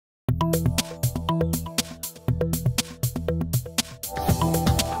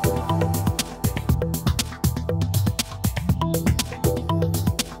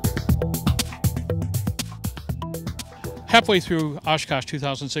Halfway through Oshkosh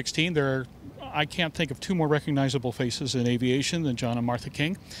 2016, I can't think of two more recognizable faces in aviation than John and Martha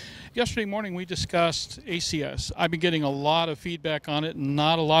King. Yesterday morning we discussed ACS. I've been getting a lot of feedback on it, and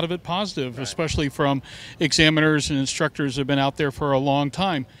not a lot of it positive, especially from examiners and instructors who have been out there for a long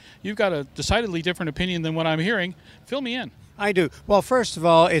time. You've got a decidedly different opinion than what I'm hearing. Fill me in. I do. Well, first of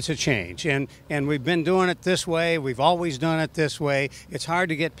all, it's a change, and we've been doing it this way. We've always done it this way. It's hard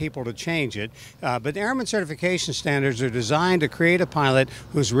to get people to change it, but the Airman Certification Standards are designed to create a pilot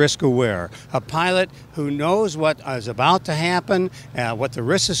who's risk aware, a pilot who knows what is about to happen, what the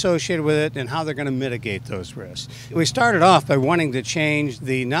risks associated with it, and how they're going to mitigate those risks. We started off by wanting to change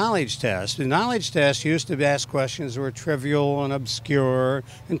the knowledge test. The knowledge test used to ask questions that were trivial and obscure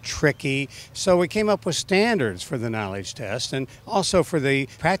and tricky, so we came up with standards for the knowledge test, and also for the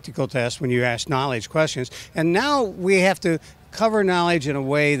practical test when you ask knowledge questions. And now we have to cover knowledge in a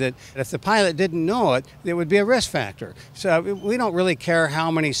way that if the pilot didn't know it, it would be a risk factor. So we don't really care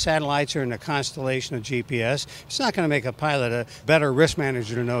how many satellites are in the constellation of GPS. It's not going to make a pilot a better risk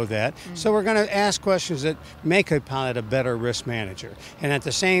manager to know that. So we're going to ask questions that make a pilot a better risk manager. And at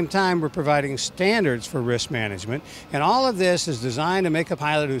the same time, we're providing standards for risk management. And all of this is designed to make a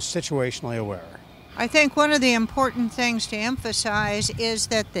pilot who's situationally aware. I think one of the important things to emphasize is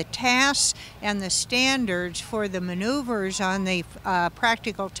that the tasks and the standards for the maneuvers on the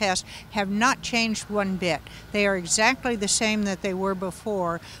practical test have not changed one bit. They are exactly the same that they were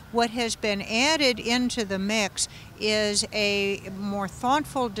before. What has been added into the mix is a more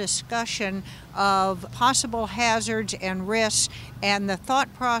thoughtful discussion of possible hazards and risks and the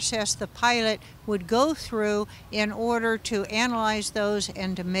thought process the pilot would go through in order to analyze those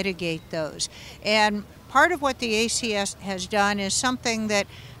and to mitigate those. And part of what the ACS has done is something that,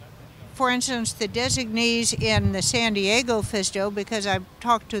 for instance, the designees in the San Diego FSDO, because I've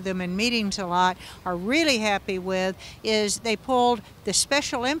talked to them in meetings a lot, are really happy with, is they pulled the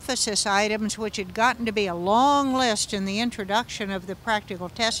special emphasis items, which had gotten to be a long list in the introduction of the practical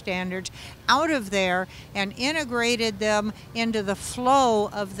test standards, out of there and integrated them into the flow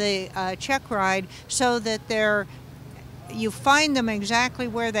of the check ride so that you find them exactly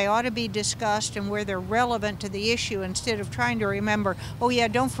where they ought to be discussed and where they're relevant to the issue, instead of trying to remember, oh yeah,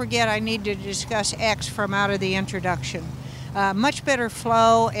 don't forget I need to discuss X from out of the introduction. Much better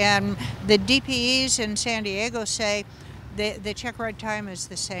flow, and the DPEs in San Diego say the check ride time is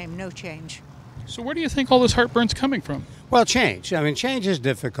the same, no change. So where do you think all this heartburn's coming from? Well, change. I mean, change is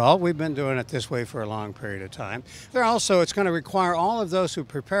difficult. We've been doing it this way for a long period of time. It's going to require all of those who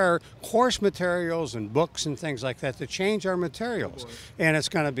prepare course materials and books and things like that to change our materials. And it's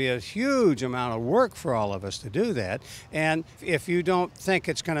going to be a huge amount of work for all of us to do that. And if you don't think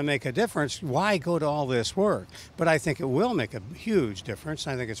it's going to make a difference, why go to all this work? But I think it will make a huge difference.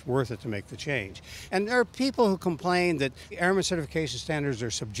 I think it's worth it to make the change. And there are people who complain that Airman Certification Standards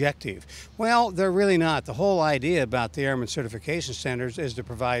are subjective. Well, they're really not. The whole idea about the Airman Certification Standards is to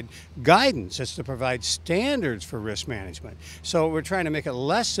provide guidance. It's to provide standards for risk management. So we're trying to make it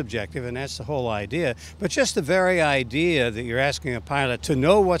less subjective, and that's the whole idea. But just the very idea that you're asking a pilot to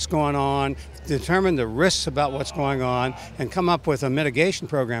know what's going on, determine the risks about what's going on, and come up with a mitigation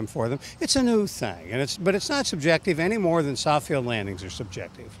program for them, it's a new thing. But it's not subjective any more than soft field landings are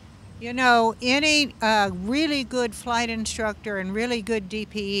subjective. You know, any really good flight instructor and really good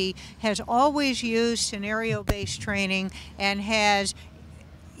DPE has always used scenario-based training and has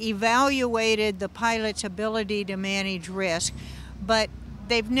evaluated the pilot's ability to manage risk, but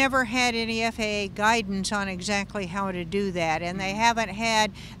they've never had any FAA guidance on exactly how to do that, and they haven't had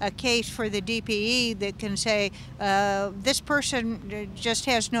a case for the DPE that can say this person just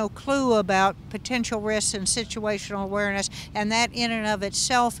has no clue about potential risks and situational awareness, and that in and of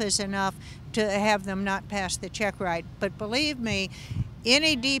itself is enough to have them not pass the check ride. But believe me,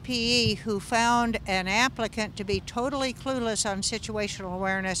 any DPE who found an applicant to be totally clueless on situational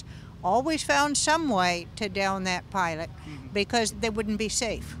awareness always found some way to down that pilot because they wouldn't be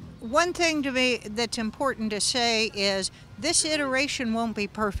safe. One thing to me that's important to say is this iteration won't be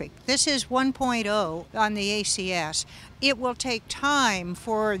perfect. This is 1.0 on the ACS. It will take time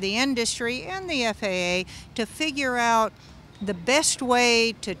for the industry and the FAA to figure out the best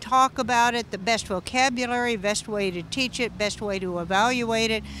way to talk about it, the best vocabulary, best way to teach it, best way to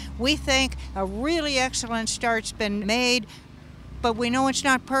evaluate it. We think a really excellent start's been made, but we know it's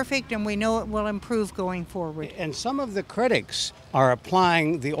not perfect, and we know it will improve going forward. And some of the critics are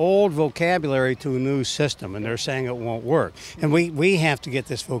applying the old vocabulary to a new system, and they're saying it won't work. And we have to get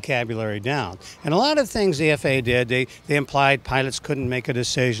this vocabulary down. And a lot of things the FAA did, they implied pilots couldn't make a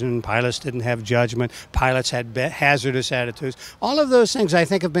decision, pilots didn't have judgment, pilots had hazardous attitudes. All of those things I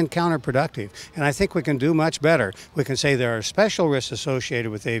think have been counterproductive, and I think we can do much better. We can say there are special risks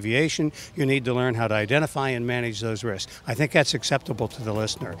associated with aviation. You need to learn how to identify and manage those risks. I think that's acceptable to the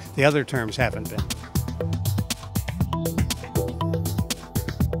listener. The other terms haven't been.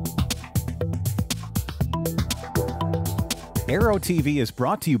 Aero-TV is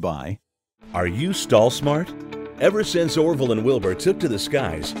brought to you by... Are you stall smart? Ever since Orville and Wilbur took to the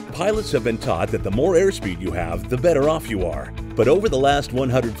skies, pilots have been taught that the more airspeed you have, the better off you are. But over the last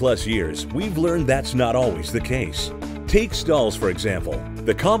 100+ years, we've learned that's not always the case. Take stalls, for example.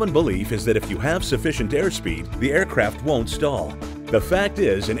 The common belief is that if you have sufficient airspeed, the aircraft won't stall. The fact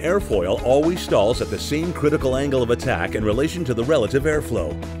is, an airfoil always stalls at the same critical angle of attack in relation to the relative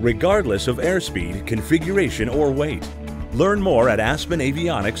airflow, regardless of airspeed, configuration, or weight. Learn more at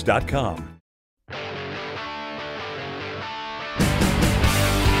aspenavionics.com.